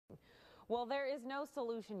Well, there is no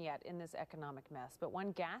solution yet in this economic mess, but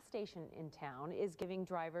one gas station in town is giving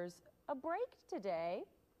drivers a break today.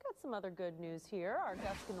 Got some other good news here. Our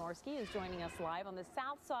Gus Ganorski is joining us live on the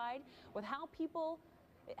south side with how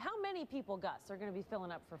many people, Gus, are going to be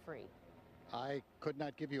filling up for free? I could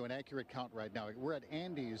not give you an accurate count right now. We're at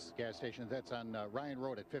Andy's gas station. That's on Ryan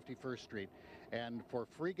Road at 51st Street. And for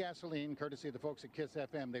free gasoline, courtesy of the folks at KISS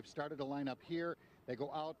FM, they've started a line up here. They go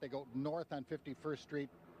out, they go north on 51st Street,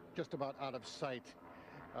 just about out of sight.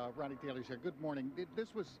 Ronnie Taylor's here. Good morning.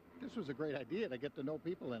 This was a great idea to get to know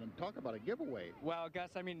people and talk about a giveaway. Well, Gus,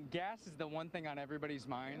 I mean, gas is the one thing on everybody's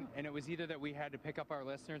mind, and it was either that we had to pick up our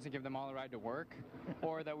listeners and give them all a ride to work,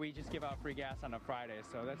 or that we just give out free gas on a Friday.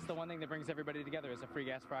 So that's the one thing that brings everybody together, is a free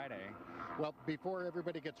gas Friday. Well, before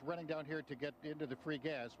everybody gets running down here to get into the free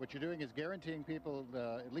gas, what you're doing is guaranteeing people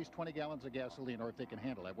at least 20 gallons of gasoline, or if they can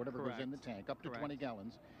handle it, whatever goes in the tank, up to 20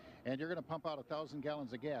 gallons. And you're going to pump out 1,000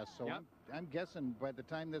 gallons of gas. So I'm guessing by the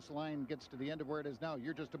time this line gets to the end of where it is now,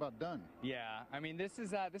 you're just about done. Yeah, I mean, this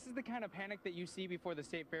is the kind of panic that you see before the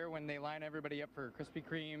state fair when they line everybody up for Krispy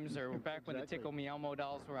Kremes, or back when the Tickle Me Elmo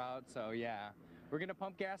dolls were out. So yeah, we're going to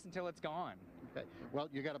pump gas until it's gone. Okay. Well,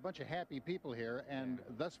 you got a bunch of happy people here, and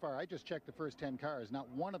thus far, I just checked the first 10 cars. Not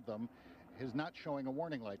one of them is not showing a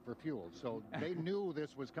warning light for fuel, so they knew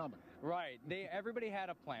this was coming. Right. Everybody had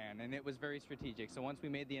a plan, and it was very strategic. So once we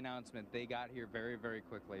made the announcement, they got here very, very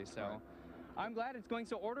quickly. So I'm glad it's going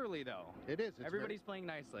so orderly, though. It is. Everybody's playing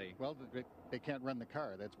nicely. Well, they can't run the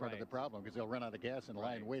car. That's part of the problem, because they'll run out of gas in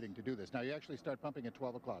line waiting to do this. Now, you actually start pumping at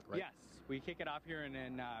 12 o'clock, right? Yes. We kick it off here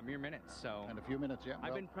in mere minutes. So. In a few minutes, yeah.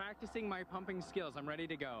 I've been practicing my pumping skills. I'm ready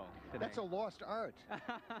to go today. That's a lost art.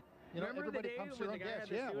 You know, everybody pumps their own gas.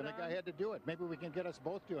 Yeah, when the guy had to do it. Maybe we can get us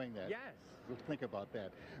both doing that. Yes. We'll think about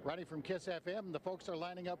that. Ronnie from KISS FM. The folks are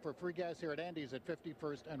lining up for free gas here at Andy's at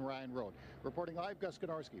 51st and Ryan Road. Reporting live, Gus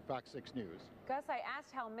Ganorski, Fox 6 News. Gus, I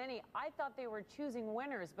asked how many. I thought they were choosing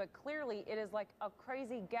winners, but clearly it is like a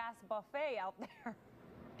crazy gas buffet out there.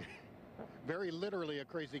 Very literally a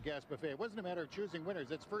crazy gas buffet. It wasn't a matter of choosing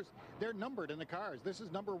winners. It's first, they're numbered in the cars. This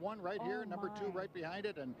is number 1 right here, number 2 right behind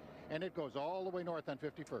it, and it goes all the way north on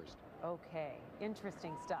 51st. Okay,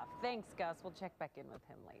 interesting stuff. Thanks, Gus. We'll check back in with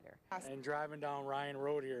him later. And driving down Ryan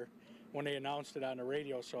Road here when they announced it on the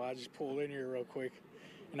radio, so I just pulled in here real quick,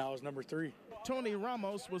 and I was number 3. Tony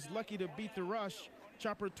Ramos was lucky to beat the rush.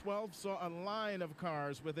 Chopper 12 saw a line of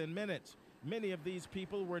cars within minutes. Many of these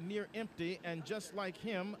people were near empty and, just like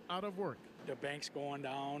him, out of work. The bank's going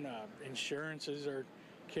down, insurances are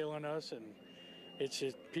killing us, and it's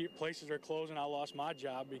just places are closing. I lost my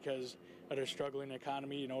job because of their struggling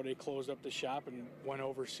economy. You know, they closed up the shop and went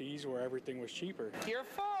overseas where everything was cheaper. You're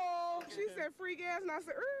full. She said free gas, and I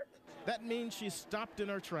said, That means she stopped in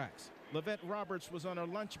her tracks. Lavette Roberts was on her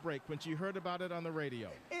lunch break when she heard about it on the radio.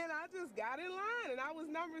 And I just got in line, and I was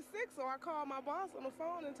number 6, so I called my boss on the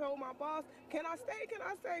phone and told my boss, can I stay? Can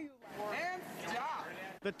I stay? And stop.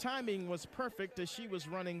 The timing was perfect as she was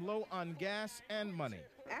running low on gas and money.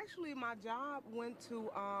 Actually, my job went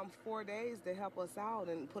to 4 days to help us out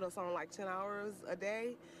and put us on like 10 hours a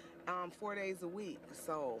day, 4 days a week.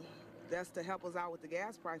 So that's to help us out with the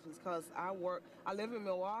gas prices, because I live in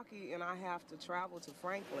Milwaukee and I have to travel to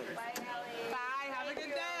Franklin. Bye, Ellie. Bye, have a good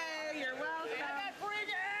day. You're welcome. I got free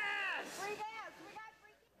gas! Free gas! We got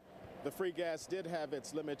free gas! The free gas did have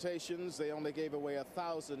its limitations. They only gave away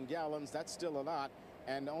 1,000 gallons. That's still a lot.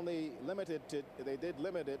 And they did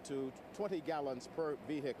limit it to 20 gallons per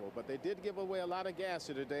vehicle. But they did give away a lot of gas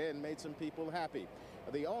here today and made some people happy.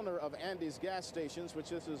 The owner of Andy's gas stations, which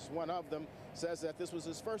this is one of them, says that this was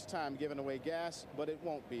his first time giving away gas, but it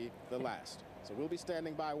won't be the last. So we'll be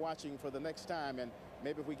standing by watching for the next time, and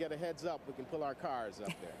maybe if we get a heads up, we can pull our cars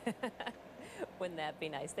up there. Wouldn't that be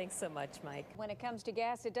nice? Thanks so much, Mike. When it comes to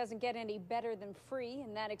gas, it doesn't get any better than free,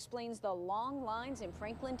 and that explains the long lines in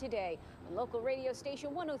Franklin today. When local radio station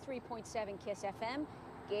 103.7 KISS FM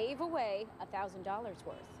gave away $1,000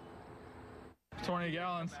 worth. 20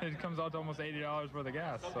 gallons, it comes out to almost $80 worth of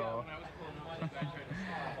gas, so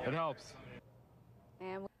it helps.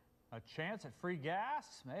 And a chance at free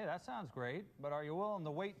gas? Hey, that sounds great, but are you willing to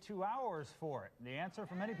wait 2 hours for it? The answer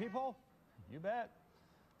for many people? You bet.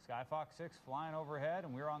 Sky Fox 6 flying overhead,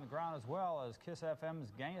 and we're on the ground as well as KISS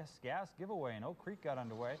FM's gas giveaway in Oak Creek got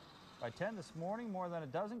underway. By 10 this morning, more than a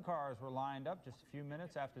dozen cars were lined up just a few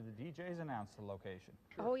minutes after the DJs announced the location.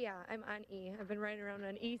 Oh yeah, I'm on E. I've been riding around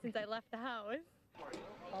on E since I left the house.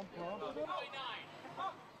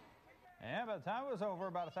 And by the time it was over,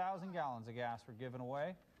 about 1,000 gallons of gas were given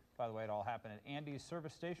away. By the way, it all happened at Andy's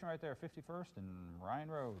service station right there, 51st and Ryan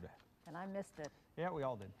Road. And I missed it. Yeah, we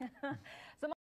all did.